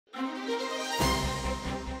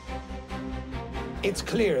It's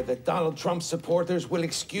clear that Donald Trump's supporters will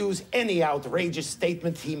excuse any outrageous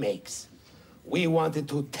statement he makes. We wanted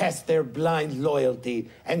to test their blind loyalty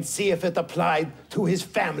and see if it applied to his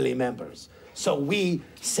family members. So we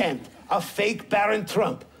sent a fake Barron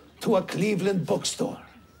Trump to a Cleveland bookstore.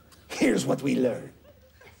 Here's what we learned.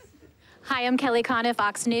 Hi, I'm Kelly Conn,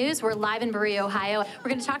 Fox News. We're live in Barron, Ohio. We're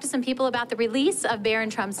going to talk to some people about the release of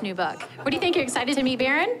Barron Trump's new book. What do you think? You're excited to meet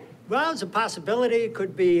Barron? Well, it's a possibility. It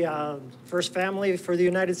could be first family for the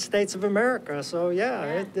United States of America. So, yeah.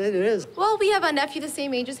 It is. Well, we have a nephew the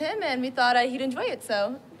same age as him, and we thought he'd enjoy it.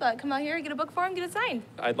 So, thought come out here, get a book for him, get it signed.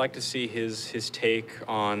 I'd like to see his take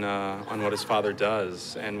on what his father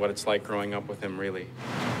does and what it's like growing up with him, really.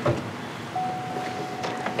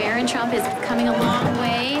 Barron Trump is coming a long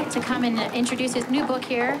way to come and introduce his new book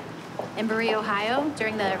here in Barron, Ohio,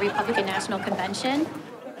 during the Republican National Convention.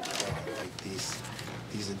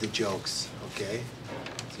 These are the jokes, okay?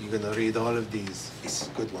 So you're gonna read all of these. It's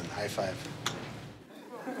a good one. High five.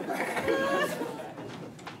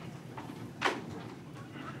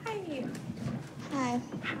 Hi. Hi.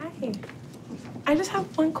 Hi. I just have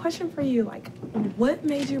one question for you. Like, what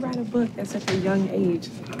made you write a book at such a young age?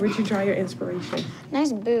 Where'd you draw your inspiration?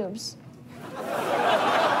 Nice boobs.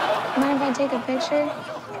 Mind if I take a picture?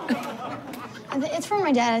 It's for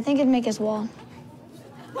my dad. I think it'd make his wall.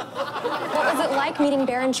 What was it like meeting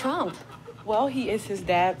Barron Trump? Well, he is his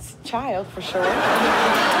dad's child, for sure.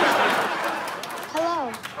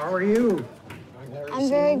 Hello. How are you? I'm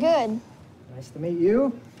very good. Nice to meet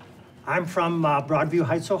you. I'm from Broadview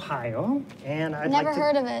Heights, Ohio, and I'd Never like to...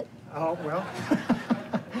 heard of it. Oh, well.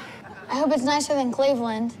 I hope it's nicer than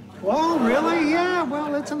Cleveland. Well, really? Yeah,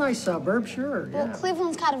 well, it's a nice suburb, sure. Well, Yeah.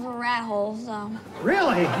 Cleveland's kind of a rat hole, so.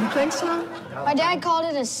 Really? You think so? My dad called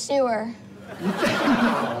it a sewer.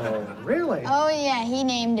 Oh, really? Oh, yeah, he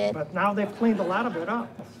named it. But now they've cleaned a lot of it up.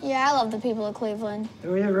 Yeah, I love the people of Cleveland.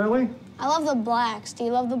 Do you really? I love the blacks. Do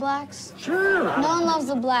you love the blacks? Sure. No one loves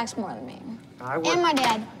the blacks more than me. I would. And my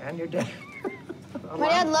dad. And your dad. My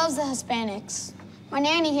dad loves the Hispanics. My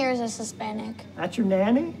nanny here is a Hispanic. That's your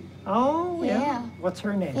nanny? Oh, yeah. Yeah. What's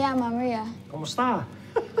her name? Yeah, Maria. ¿Cómo está?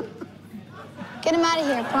 Get him out of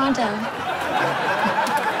here, pronto.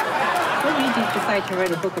 What made you decide to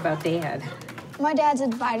write a book about Dad? My dad's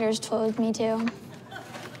advisors told me to.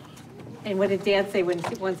 And what did Dad say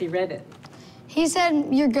once he read it? He said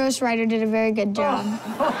your ghostwriter did a very good job.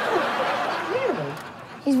 Really?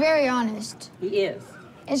 He's very honest. He is.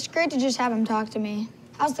 It's great to just have him talk to me.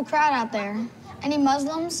 How's the crowd out there? Any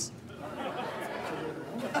Muslims?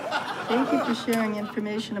 Thank you for sharing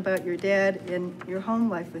information about your dad and your home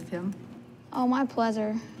life with him. Oh, my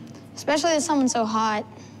pleasure. Especially with someone so hot.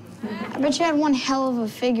 I bet you had one hell of a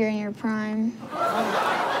figure in your prime.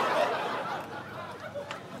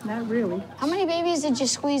 Not really. How many babies did you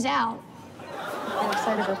squeeze out? You're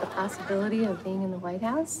excited about the possibility of being in the White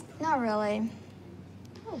House? Not really.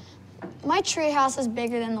 My treehouse is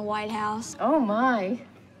bigger than the White House. Oh, my.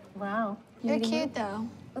 Wow. You're cute, though.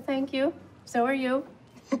 Well, thank you. So are you.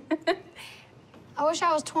 I wish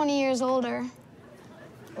I was 20 years older.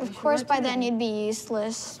 Of course, by then you'd be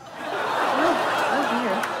useless. Oh,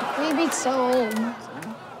 We'd be so old.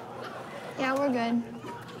 Yeah, we're good.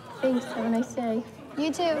 Thanks. Have a nice day.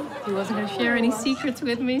 You too. He wasn't going to share any secrets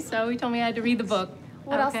with me, so he told me I had to read the book.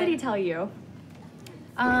 What else did he tell you?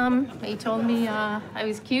 He told me I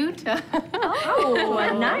was cute.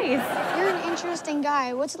 Oh, nice. You're an interesting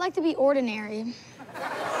guy. What's it like to be ordinary?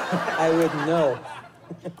 I wouldn't know.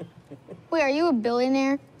 Wait, are you a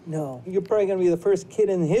billionaire? No. You're probably going to be the first kid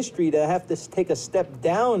in history to have to take a step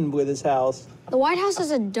down with his house. The White House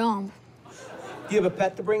is a dump. Do you have a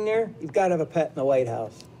pet to bring there? You've got to have a pet in the White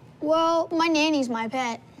House. Well, my nanny's my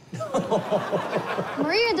pet.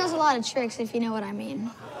 Maria does a lot of tricks, if you know what I mean.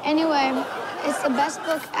 Anyway, it's the best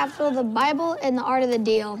book after the Bible and The Art of the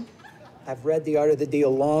Deal. I've read The Art of the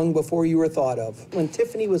Deal long before you were thought of. When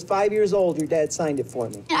Tiffany was 5 years old, your dad signed it for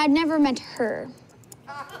me. I'd never met her.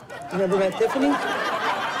 You never met Tiffany?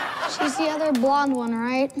 She's the other blonde one,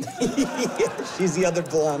 right? Yeah, she's the other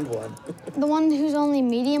blonde one. The one who's only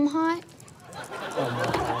medium hot? Oh, my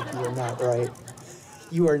God, you are not right.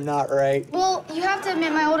 You are not right. Well, you have to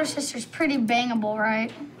admit my older sister's pretty bangable,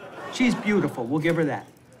 right? She's beautiful. We'll give her that.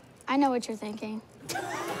 I know what you're thinking.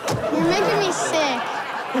 You're making me sick.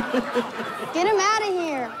 Get him out of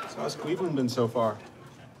here. So how's Cleveland been so far?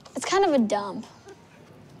 It's kind of a dump.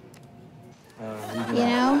 We've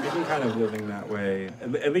been kind of living that way,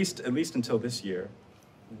 at least until this year.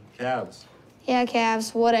 Cavs. Yeah,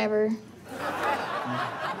 Cavs, whatever.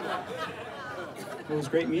 It was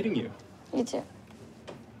great meeting you. You too.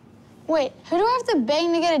 Wait, who do I have to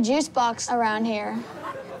bang to get a juice box around here?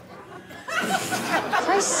 For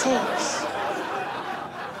Christ's sakes.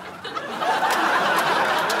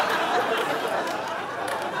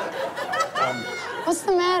 What's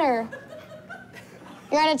the matter?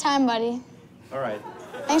 You're out of time, buddy. All right.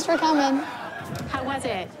 Thanks for coming. How was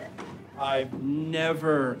it? I've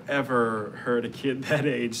never, ever heard a kid that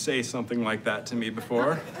age say something like that to me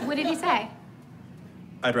before. What did he say?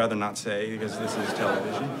 I'd rather not say because this is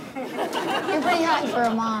television. You're pretty hot for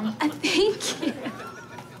a mom. Thank you.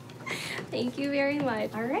 Thank you very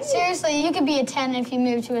much. All right. Seriously, you could be a 10 if you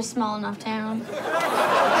moved to a small enough town. Wait,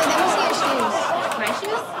 let me see your shoes. My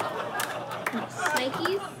shoes?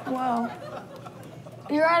 Nikes? Whoa.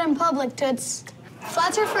 You're out in public, Toots.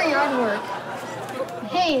 Flats are for yard work.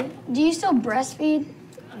 Hey, do you still breastfeed?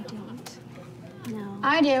 I don't. No.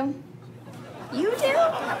 I do. You do?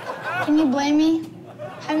 Can you blame me?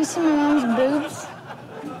 Have you seen my mom's boobs?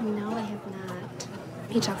 No, I have not.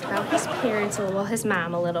 He talked about his parents, well, his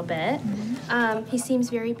mom a little bit. He seems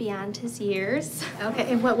very beyond his years.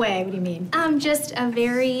 Okay, in what way? What do you mean? Just a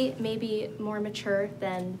very, maybe more mature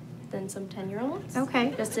than some 10-year-olds.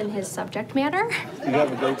 Okay. Just in his subject matter. You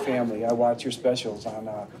have a great family. I watch your specials on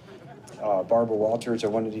Barbara Walters or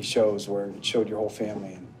one of these shows where it showed your whole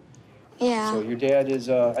family. Yeah. So your dad is,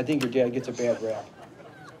 I think your dad gets a bad rap.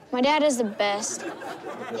 My dad is the best.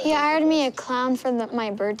 He hired me a clown for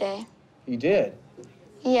my birthday. He did?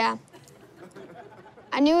 Yeah.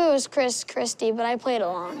 I knew it was Chris Christie, but I played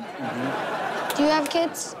along. Do you have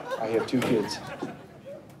kids? I have 2 kids.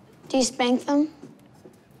 Do you spank them?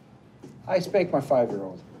 I spank my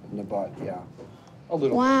 5-year-old in the butt, yeah. A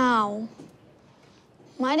little. Wow.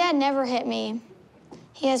 My dad never hit me.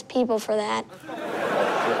 He has people for that.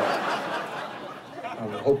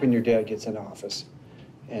 I'm hoping your dad gets in office.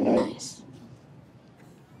 And Nice.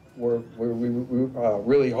 we're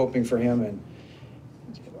really hoping for him, and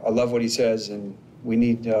I love what he says, and we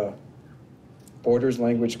need borders,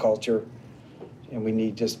 language, culture, and we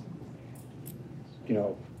need just, you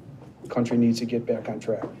know, country needs to get back on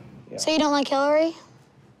track. Yeah. So you don't like Hillary?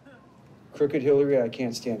 Crooked Hillary, I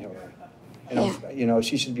can't stand Hillary. And you know,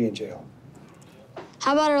 she should be in jail.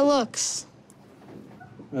 How about her looks?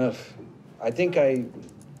 Ugh. I think I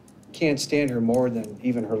can't stand her more than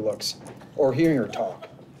even her looks, or hearing her talk.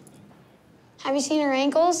 Have you seen her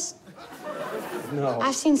ankles? No.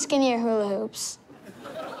 I've seen skinnier hula hoops.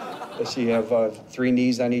 Does she have 3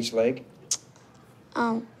 knees on each leg?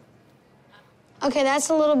 Okay, that's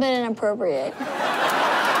a little bit inappropriate.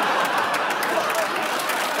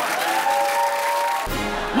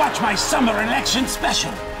 Watch my summer election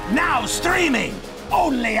special, now streaming,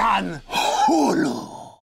 only on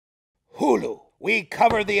Hulu. Hulu, we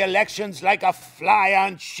cover the elections like a fly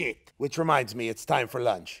on shit. Which reminds me, it's time for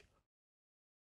lunch.